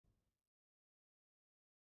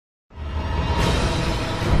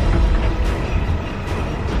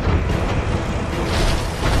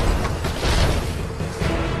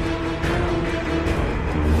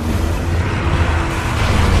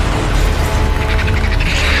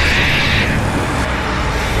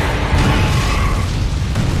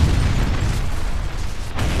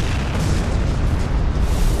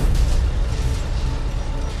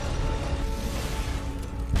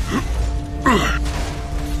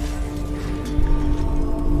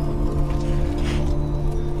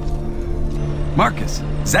Marcus,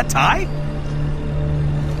 is that Ty?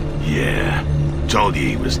 Yeah, told you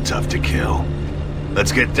he was tough to kill.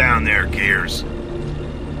 Let's get down there, Gears.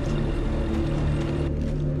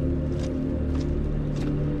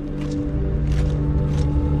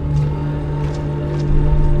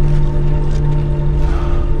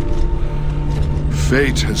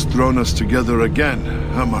 Fate has thrown us together again,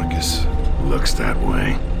 huh, Marcus? Looks that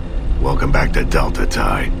way. Welcome back to Delta,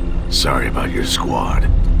 Ty. Sorry about your squad.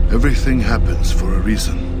 Everything happens for a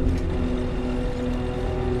reason.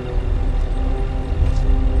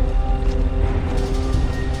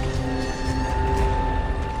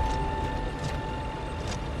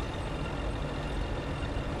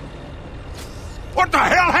 What the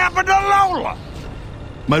hell happened to Lola?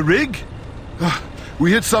 My rig?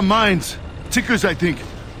 We hit some mines. Tickers, I think.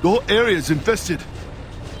 The whole area is infested.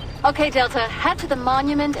 Okay, Delta, head to the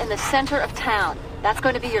monument in the center of town. That's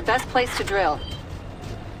going to be your best place to drill.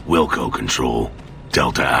 Wilco control.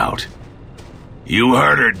 Delta out. You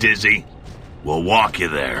heard her, Dizzy. We'll walk you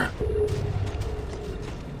there.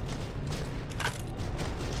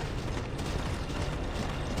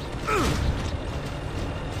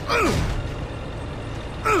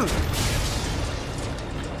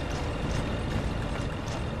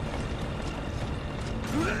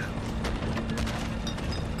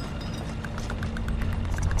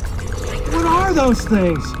 What are those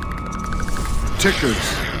things?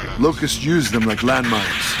 Tickers. Locusts use them like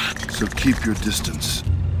landmines, so keep your distance.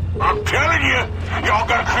 I'm telling you, y'all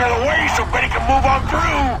gotta clear the way so Betty can move on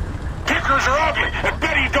through. Tickers are ugly, and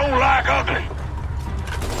Betty don't like ugly.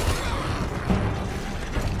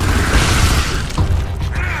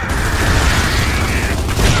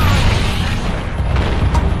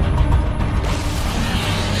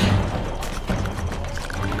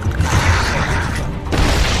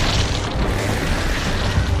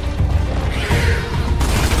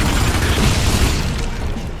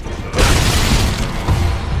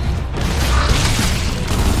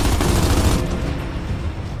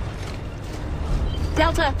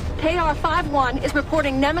 Delta, KR-51 is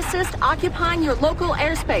reporting Nemesis occupying your local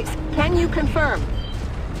airspace. Can you confirm?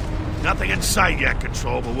 Nothing in sight yet,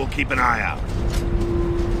 Control, but we'll keep an eye out.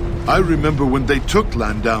 I remember when they took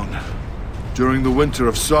land down, during the Winter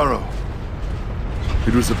of Sorrow.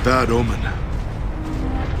 It was a bad omen.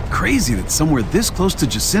 Crazy that somewhere this close to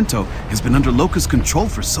Jacinto has been under Locust control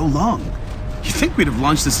for so long. You'd think we'd have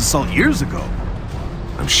launched this assault years ago.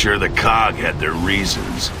 I'm sure the COG had their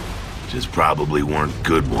reasons. Just probably weren't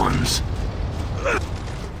good ones.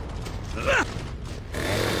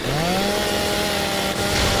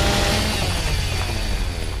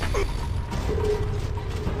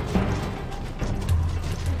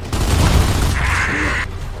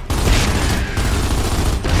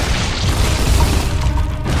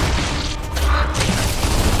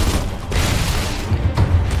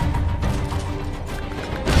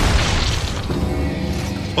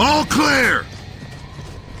 All clear!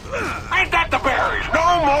 Ain't that the berries?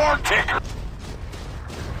 No more tickers!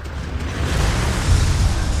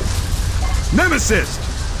 Nemesis!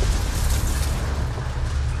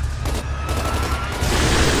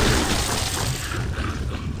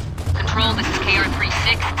 Control, this is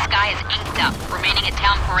KR-36. Sky is inked up. Remaining at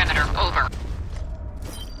town perimeter. Over.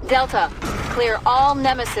 Delta, clear all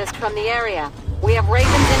Nemesis from the area. We have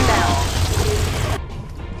Ravens inbound.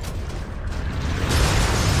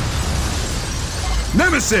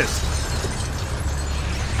 Nemesis!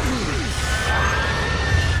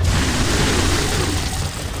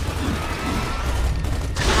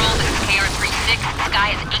 Control, this is KR-36.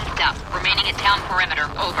 Sky is inked up. Remaining at town perimeter.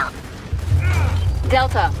 Over.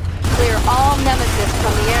 Delta, clear all Nemesis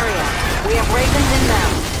from the area. We have Ravens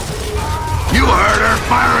inbound. You heard her!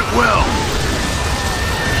 Fire at will!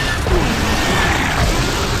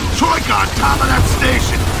 Troika on top of that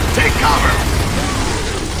station! Take cover!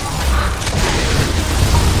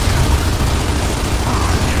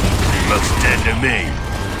 Looks dead to me.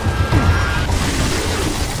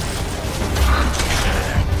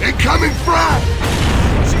 Incoming front!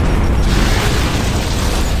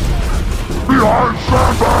 Behind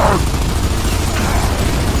sandbag!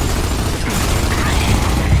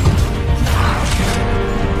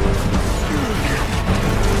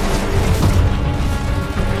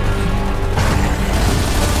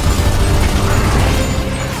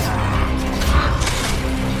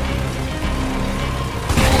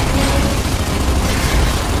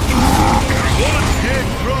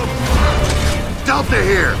 Delta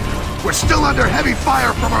here! We're still under heavy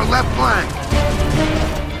fire from our left flank!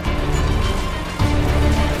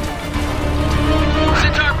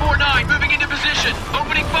 Centaur 4-9 moving into position.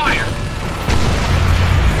 Opening fire.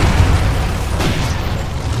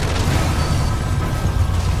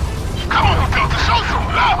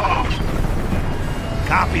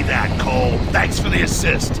 the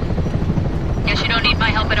assist. Guess you don't need my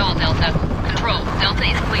help at all, Delta. Control, Delta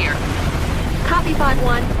is clear. Copy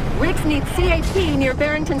 5-1. Riggs needs CAP near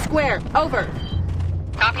Barrington Square. Over.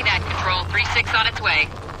 Copy that, Control. 3-6 on its way.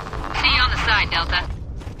 See you on the side, Delta.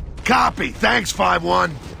 Copy. Thanks,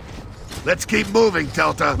 5-1. Let's keep moving,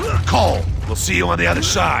 Delta. Cole, we'll see you on the other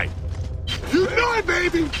side. You know it,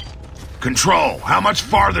 baby! Control, how much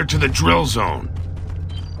farther to the drill zone?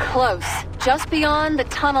 Close. Just beyond the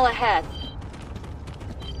tunnel ahead.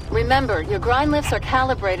 Remember, your grind lifts are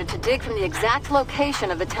calibrated to dig from the exact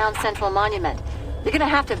location of the town's central monument. You're gonna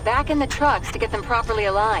have to back in the trucks to get them properly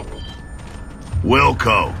aligned.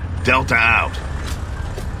 Wilco, Delta out.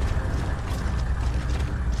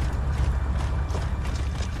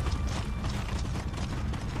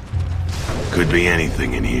 Could be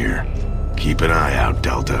anything in here. Keep an eye out,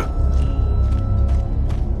 Delta.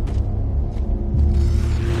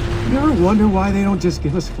 You ever wonder why they don't just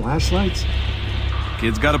give us flashlights?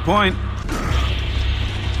 Kid's got a point.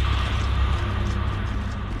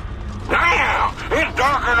 Damn! It's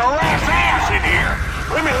darker than a rat's ass in here!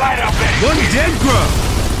 Let me light up that... One dead grub!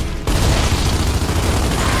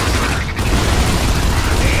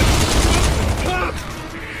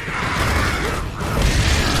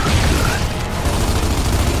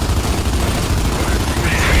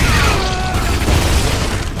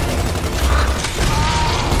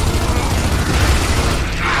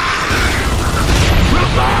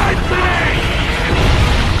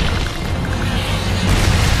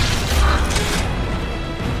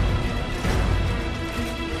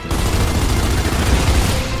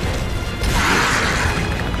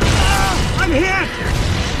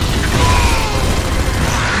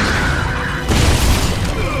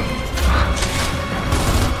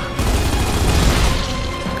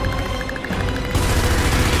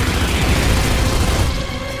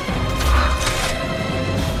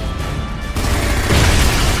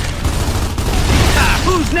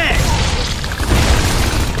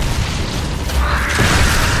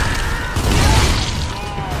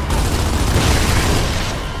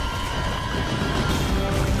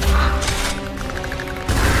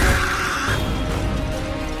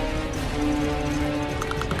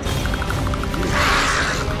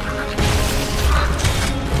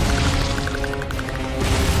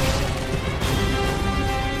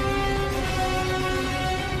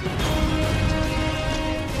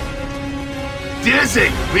 Dizzy,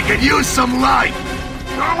 we could use some light.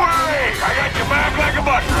 Don't worry! I got your back like a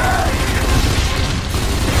butt rag!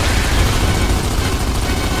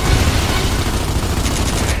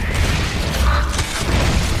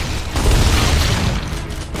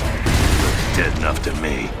 Dead enough to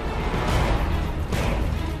me.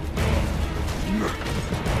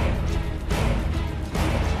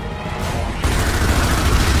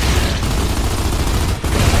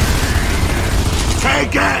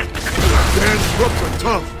 Take it! Dan's crooks are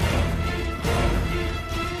tough.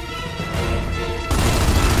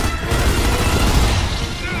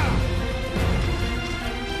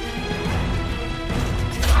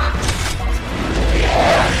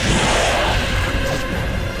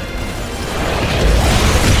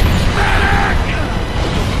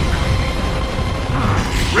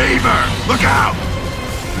 Reaver, look out!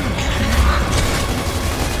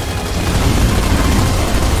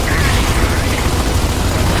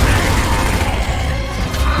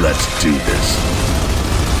 Let's do this.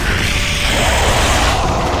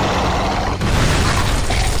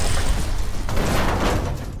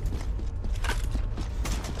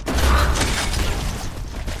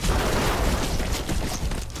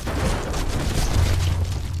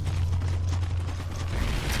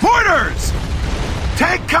 Porters!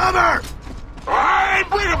 Take cover! I ain't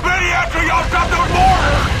bringing Betty after y'all stop the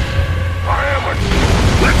border! I am a...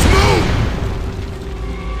 Let's move!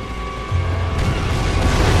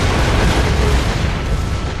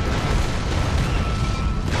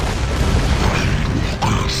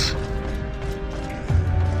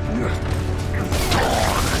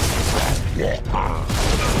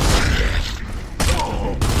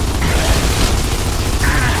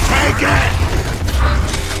 Take it!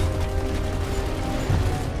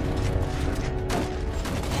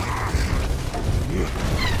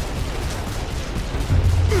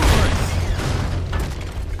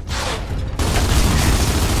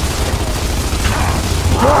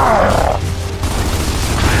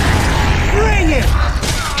 Bring it!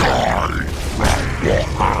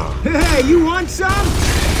 Hey, you want some?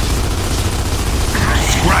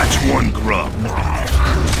 Scratch one grub.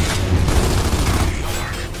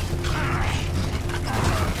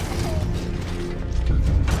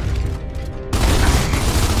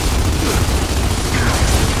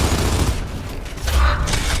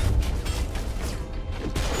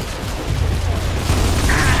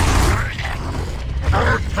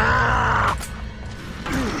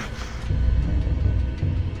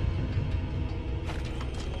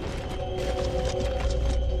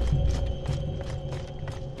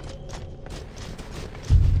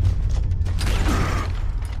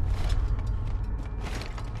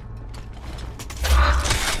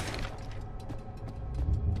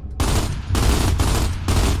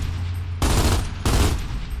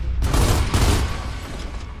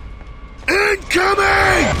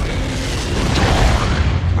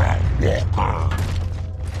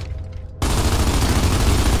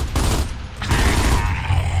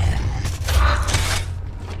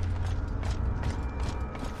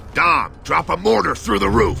 Drop a mortar through the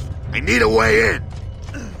roof. I need a way in.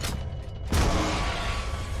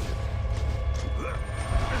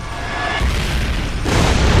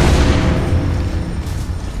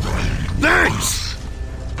 Thanks!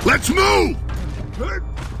 Let's move!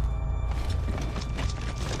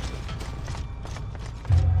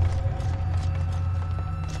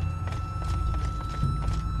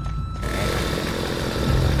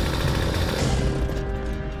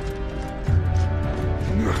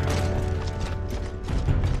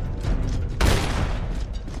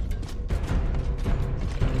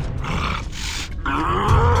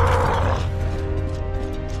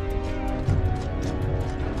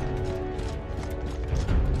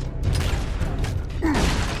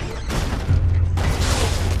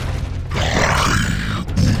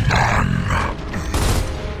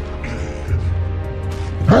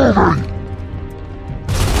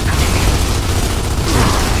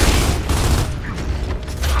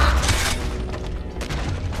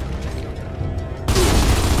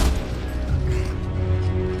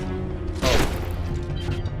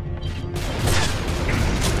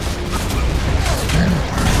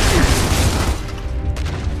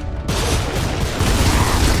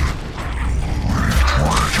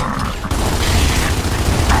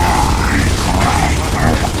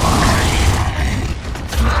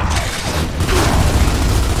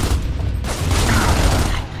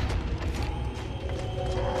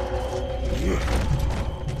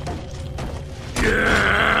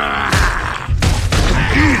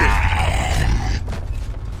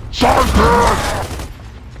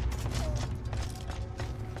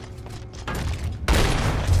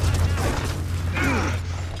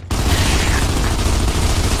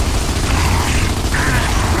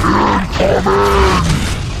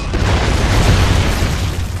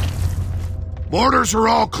 Mortars are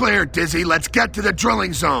all clear, Dizzy. Let's get to the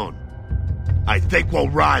drilling zone. I think we'll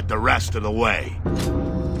ride the rest of the way.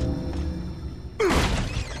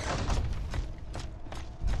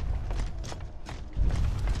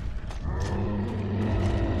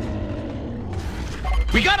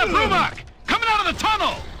 We got a Brumark coming out of the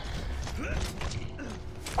tunnel!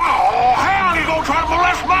 Oh, hell, you gonna try to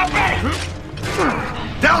molest my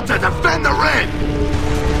man? Delta, defend the ring!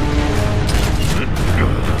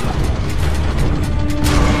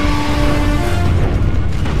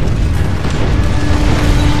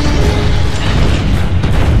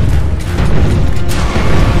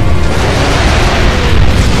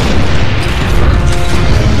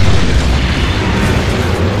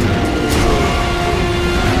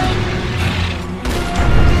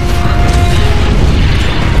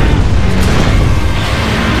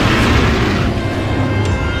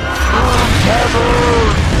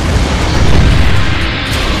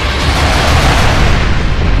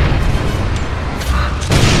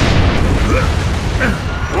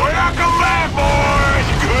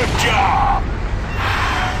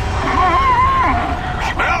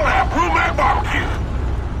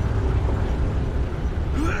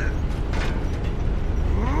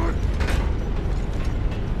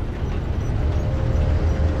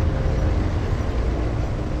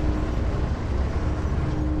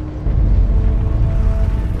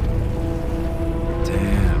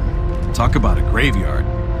 Talk about a graveyard.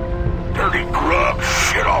 Dirty grub,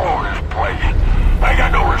 shit all over this place. I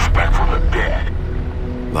got no respect for the dead.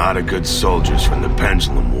 A lot of good soldiers from the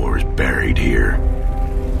Pendulum Wars buried here.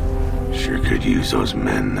 Sure could use those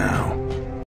men now.